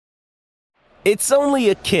It's only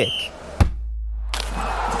a kick,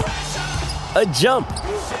 a jump,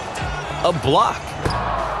 a block.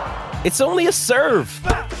 It's only a serve.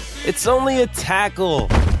 It's only a tackle,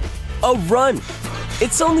 a run.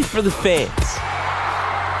 It's only for the fans.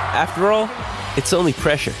 After all, it's only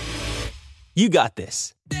pressure. You got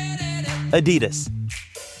this. Adidas.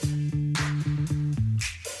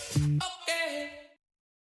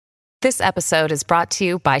 This episode is brought to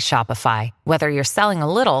you by Shopify. Whether you're selling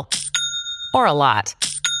a little or a lot,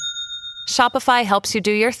 Shopify helps you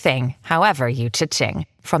do your thing, however you cha-ching.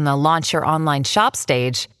 From the launch your online shop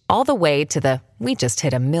stage, all the way to the we just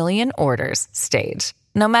hit 1 million orders stage.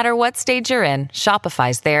 No matter what stage you're in,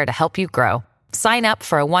 Shopify's there to help you grow. Sign up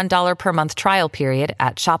for a $1 per month trial period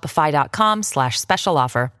at shopify.com/special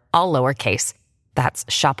offer, all lowercase. That's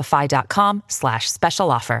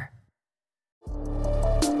shopify.com/special offer.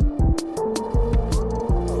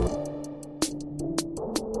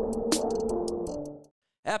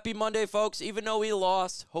 Happy Monday, folks. Even though we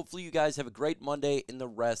lost, hopefully you guys have a great Monday in the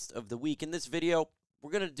rest of the week. In this video,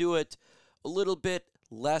 we're going to do it a little bit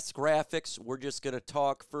less graphics. We're just going to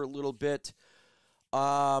talk for a little bit.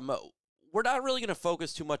 We're not really going to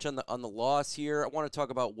focus too much on the loss here. I want to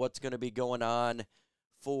talk about what's going to be going on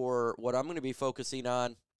for what I'm going to be focusing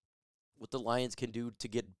on, what the Lions can do to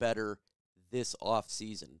get better this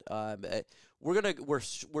offseason. We're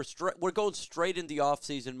going straight into the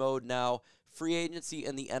offseason mode now. Free agency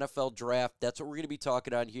and the NFL draft. That's what we're going to be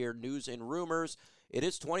talking on here. News and rumors. It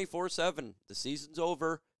is 24/7. The season's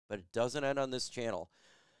over, but it doesn't end on this channel.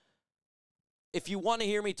 If you want to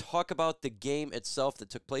hear me talk about the game itself that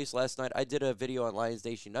took place last night, I did a video on Lions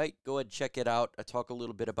Nation Night. Go ahead and check it out. I talk a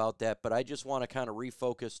little bit about that, but I just want to kind of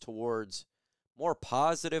refocus towards more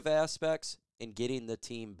positive aspects and getting the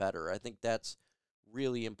team better. I think that's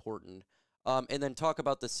really important. And then talk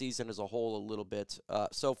about the season as a whole a little bit.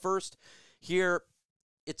 So first, here,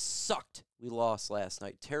 it sucked. We lost last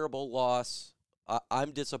night. Terrible loss.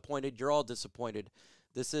 I'm disappointed. You're all disappointed.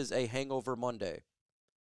 This is a hangover Monday.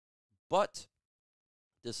 But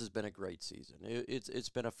this has been a great season. It's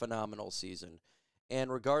been a phenomenal season.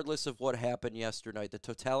 And regardless of what happened yesterday, the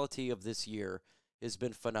totality of this year has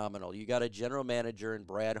been phenomenal. You got a general manager in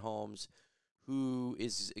Brad Holmes who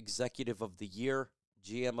is executive of the year,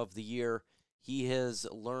 GM of the year. He has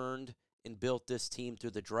learned and built this team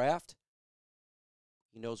through the draft.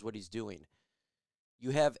 He knows what he's doing.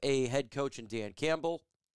 You have a head coach in Dan Campbell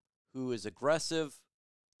who is aggressive,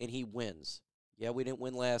 and he wins. Yeah, we didn't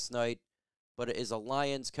win last night, but it is a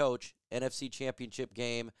Lions coach, NFC Championship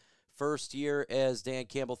game. First year as Dan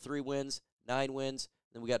Campbell, 3 wins, 9 wins.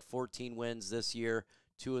 Then we got 14 wins this year,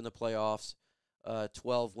 2 in the playoffs,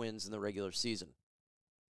 12 wins in the regular season.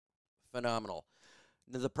 Phenomenal.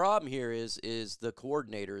 Now, the problem here is the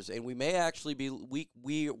coordinators, and we may actually be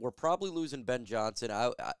we're probably losing Ben Johnson.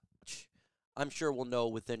 I'm sure we'll know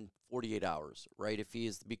within 48 hours, right? If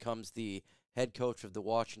he becomes the head coach of the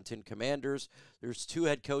Washington Commanders. There's 2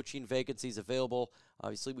 head coaching vacancies available.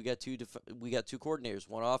 Obviously, we got two coordinators,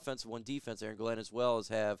 one offense, one defense. Aaron Glenn as well as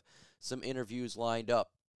have some interviews lined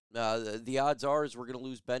up. The odds are is we're going to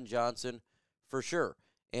lose Ben Johnson for sure.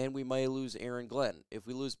 And we may lose Aaron Glenn. If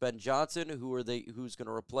we lose Ben Johnson, who's going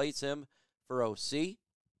to replace him for OC?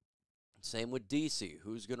 Same with DC.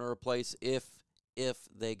 Who's going to replace if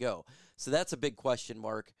they go? So that's a big question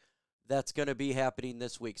mark. That's going to be happening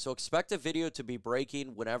this week. So expect a video to be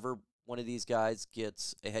breaking whenever one of these guys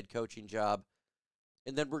gets a head coaching job.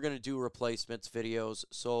 And then we're going to do replacements videos.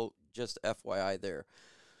 So just FYI there.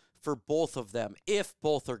 For both of them, if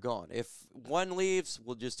both are gone. If one leaves,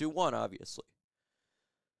 we'll just do one, obviously.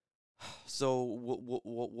 So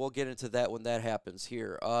we'll get into that when that happens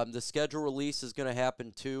here. The schedule release is going to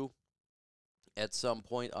happen too at some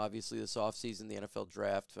point. Obviously, this offseason, the NFL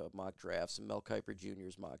draft, mock drafts, and Mel Kiper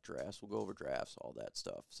Jr.'s mock drafts. We'll go over drafts, all that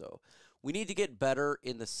stuff. So we need to get better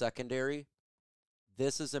in the secondary.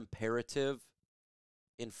 This is imperative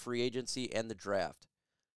in free agency and the draft.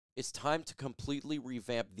 It's time to completely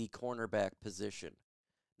revamp the cornerback position.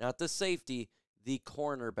 Not the safety, the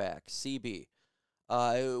cornerback, CB.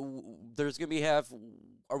 There's going to be are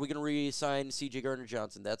we going to re-sign C.J.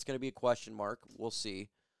 Gardner-Johnson? That's going to be a question mark. We'll see.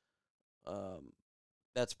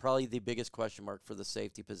 That's probably the biggest question mark for the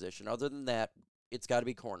safety position. Other than that, it's got to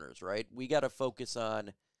be corners, right? We got to focus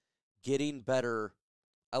on getting better.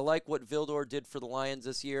 I like what Vildor did for the Lions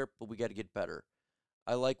this year, but we got to get better.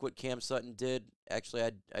 I like what Cam Sutton did. Actually,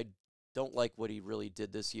 I don't like what he really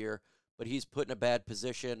did this year, but he's put in a bad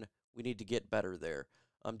position. We need to get better there.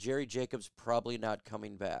 Jerry Jacobs probably not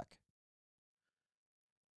coming back.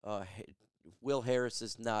 Will Harris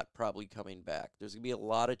is not probably coming back. There's going to be a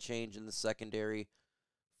lot of change in the secondary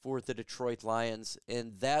for the Detroit Lions,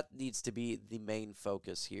 and that needs to be the main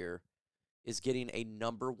focus here, is getting a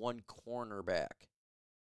number one cornerback.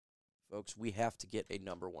 Folks, we have to get a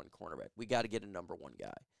number one cornerback. We got to get a number one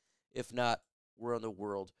guy. If not, we're in the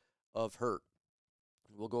world of hurt.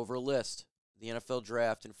 We'll go over a list, the NFL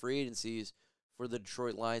draft and free agencies for the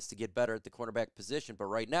Detroit Lions to get better at the cornerback position. But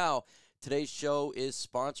right now, today's show is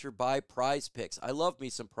sponsored by Prize Picks. I love me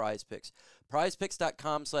some Prize Picks.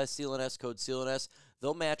 PrizePicks.com/CLNS, code CLNS.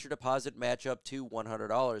 They'll match your deposit match up to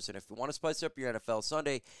 $100. And if you want to spice up your NFL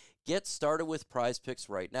Sunday, get started with Prize Picks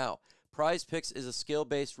right now. Prize Picks is a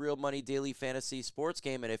skill-based, real money daily fantasy sports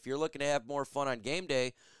game. And if you're looking to have more fun on game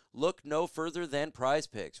day, look no further than Prize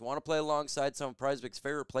Picks. Want to play alongside some of Prize Picks'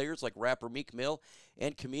 favorite players like rapper Meek Mill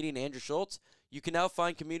and comedian Andrew Schultz? You can now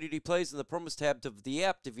find community plays in the promos tab of the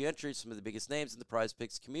app if you enter some of the biggest names in the Prize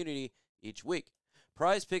Picks community each week.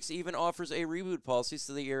 Prize Picks even offers a reboot policy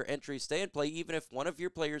so that your entries stay in play even if one of your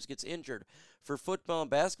players gets injured. For football and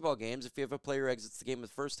basketball games, if you have a player exits the game in the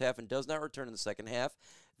first half and does not return in the second half,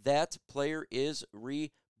 that player is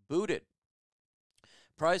rebooted.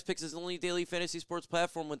 Prize Picks is the only daily fantasy sports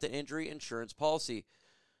platform with an injury insurance policy.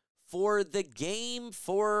 For the game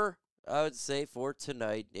for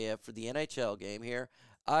tonight, for the NHL game here,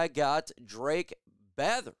 I got Drake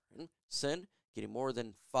Batherson getting more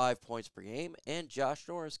than 5 points per game, and Josh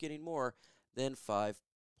Norris getting more than 5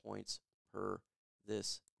 points per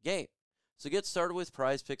this game. So get started with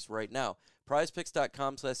Prize Picks right now.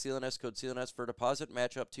 PrizePicks.com/CLNS, code CLNS for a deposit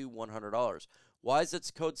match up to $100. Why is it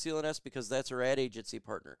code CLNS? Because that's our ad agency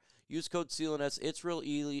partner. Use code CLNS. It's real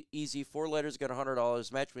easy. 4 letters, get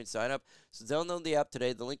 $100. Match me and sign up. So download the app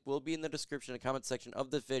today. The link will be in the description and comment section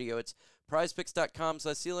of the video. It's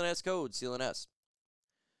PrizePicks.com/CLNS, code CLNS.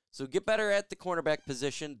 So get better at the cornerback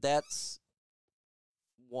position. That's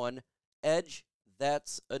one. Edge,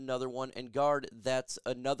 that's another one. And guard, that's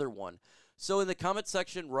another one. So in the comment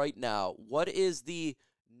section right now, what is the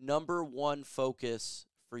number one focus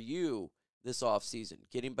for you this offseason?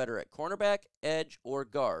 Getting better at cornerback, edge, or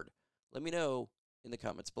guard? Let me know in the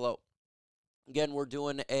comments below. Again, we're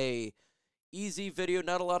doing a easy video,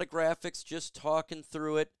 not a lot of graphics, just talking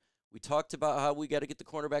through it. We talked about how we got to get the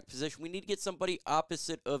cornerback position. We need to get somebody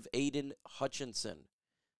opposite of Aiden Hutchinson.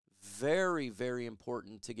 Very, very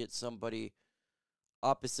important to get somebody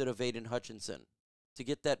opposite of Aiden Hutchinson to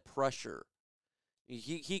get that pressure.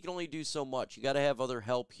 He can only do so much. You got to have other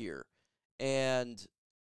help here. And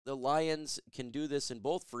the Lions can do this in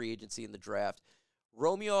both free agency and the draft.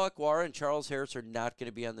 Romeo Okwara and Charles Harris are not going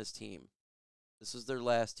to be on this team. This is their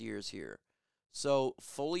last years here. So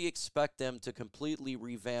fully expect them to completely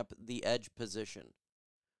revamp the edge position.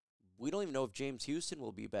 We don't even know if James Houston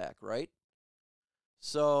will be back, right?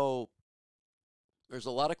 So there's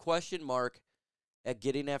a lot of question mark at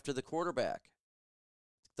getting after the quarterback.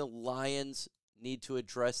 The Lions need to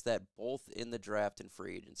address that both in the draft and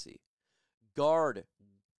free agency. Guard,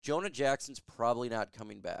 Jonah Jackson's probably not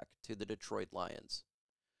coming back to the Detroit Lions.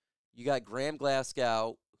 You got Graham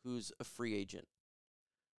Glasgow, who's a free agent.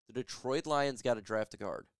 The Detroit Lions got to draft a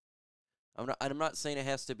guard. I'm not saying it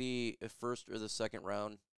has to be a first or the second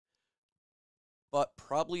round, but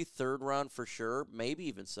probably third round for sure, maybe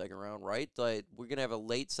even second round, right? Like, we're going to have a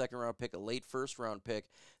late second round pick, a late first round pick.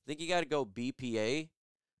 I think you got to go BPA.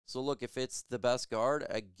 So, look, if it's the best guard,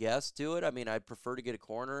 I guess do it. I mean, I'd prefer to get a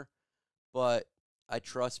corner, but I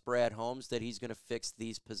trust Brad Holmes that he's going to fix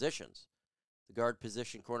these positions. The guard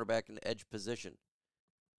position, cornerback, and the edge position.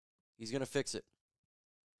 He's going to fix it.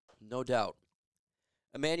 No doubt.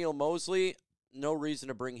 Emmanuel Mosley, no reason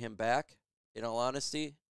to bring him back, in all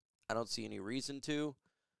honesty. I don't see any reason to.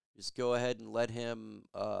 Just go ahead and let him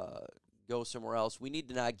go somewhere else. We need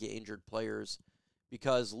to not get injured players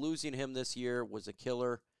because losing him this year was a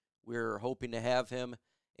killer. We're hoping to have him,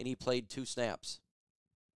 and he played 2 snaps.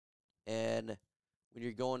 And when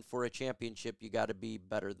you're going for a championship, you got to be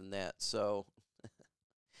better than that. So,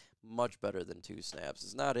 much better than 2 snaps.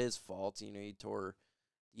 It's not his fault. You know, he tore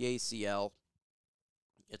the ACL.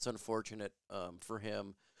 It's unfortunate for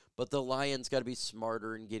him. But the Lions got to be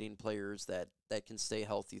smarter in getting players that can stay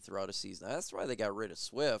healthy throughout a season. That's why they got rid of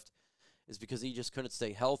Swift, is because he just couldn't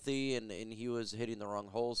stay healthy and he was hitting the wrong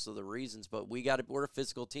holes. So the reasons. But we're a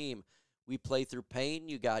physical team. We play through pain.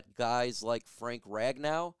 You got guys like Frank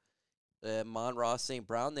Ragnow, Amon-Ra St.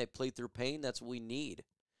 Brown. They play through pain. That's what we need.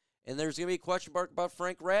 And there's going to be a question mark about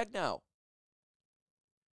Frank Ragnow.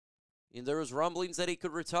 And there was rumblings that he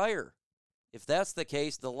could retire. If that's the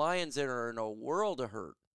case, the Lions are in a world of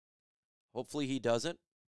hurt. Hopefully he doesn't.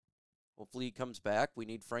 Hopefully he comes back. We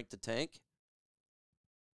need Frank to tank.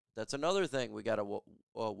 That's another thing we got to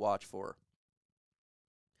watch for.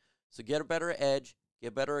 So get a better edge,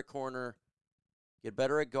 Get better at corner. Get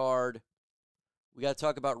better at guard. We got to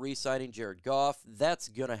talk about re-signing Jared Goff. That's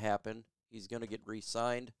going to happen. He's going to get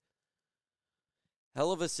re-signed.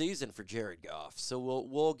 Hell of a season for Jared Goff. So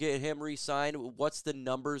we'll get him re-signed. What's the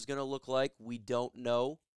numbers going to look like? We don't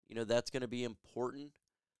know. You know, that's going to be important.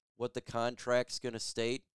 What the contract's going to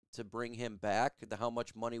state to bring him back, how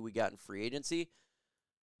much money we got in free agency.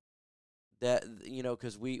 That, you know,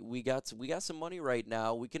 because we got some money right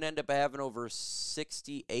now. We can end up having over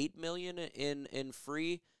 $68 million in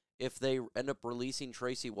free if they end up releasing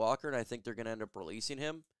Tracy Walker, and I think they're going to end up releasing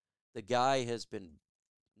him. The guy has been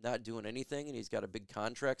not doing anything, and he's got a big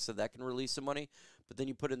contract, so that can release some money. But then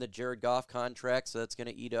you put in the Jared Goff contract, so that's going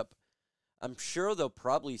to eat up. I'm sure they'll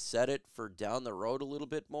probably set it for down the road a little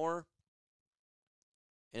bit more,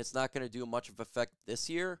 and it's not going to do much of effect this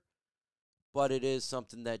year, but it is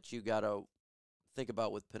something that you got to think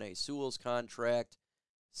about with Penei Sewell's contract.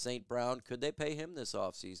 St. Brown, could they pay him this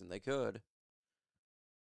offseason? They could.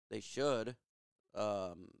 They should,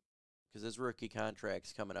 because his rookie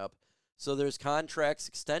contract's coming up. So there's contracts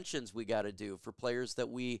extensions we got to do for players that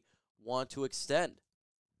we want to extend.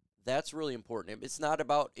 That's really important. It's not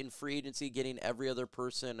about in free agency getting every other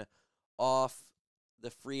person off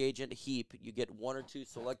the free agent heap. You get one or two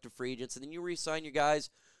selective free agents, and then you re-sign your guys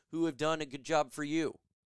who have done a good job for you,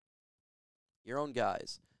 your own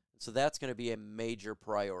guys. So that's going to be a major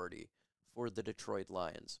priority for the Detroit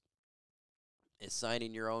Lions, is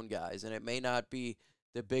signing your own guys. And it may not be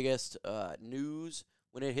the biggest news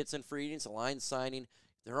when it hits in free agents, the Lions signing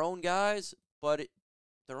their own guys, but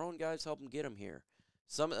their own guys help them get them here.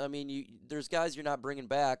 There's guys you're not bringing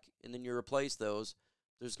back, and then you replace those.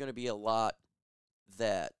 There's going to be a lot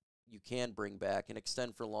that you can bring back and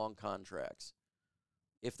extend for long contracts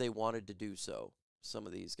if they wanted to do so, some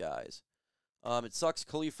of these guys. It sucks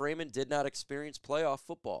Khalif Raymond did not experience playoff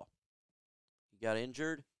football. He got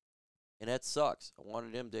injured, and that sucks. I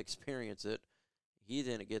wanted him to experience it. He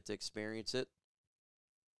didn't get to experience it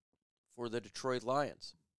for the Detroit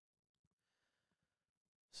Lions.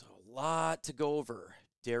 So a lot to go over.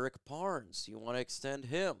 Derek Barnes, you want to extend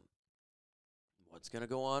him. What's going to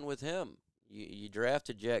go on with him? You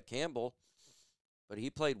drafted Jack Campbell, but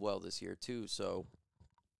he played well this year too. So,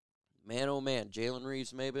 man, oh man, Jalen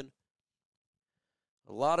Reeves-Maybin.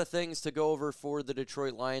 A lot of things to go over for the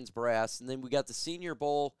Detroit Lions brass. And then we got the Senior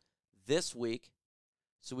Bowl this week,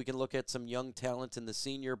 so we can look at some young talent in the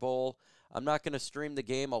Senior Bowl. I'm not going to stream the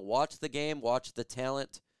game. I'll watch the game, watch the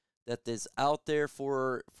talent that is out there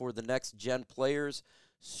for the next gen players.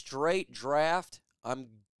 Straight draft. I'm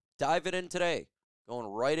diving in today, going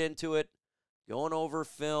right into it, going over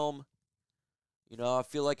film. You know, I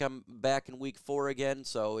feel like I'm back in week 4 again,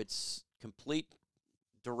 so it's complete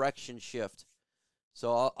direction shift.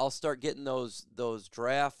 So I'll start getting those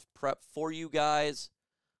draft prep for you guys,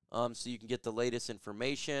 so you can get the latest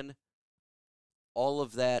information, all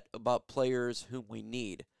of that about players whom we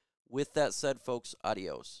need. With that said, folks,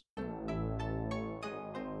 adios.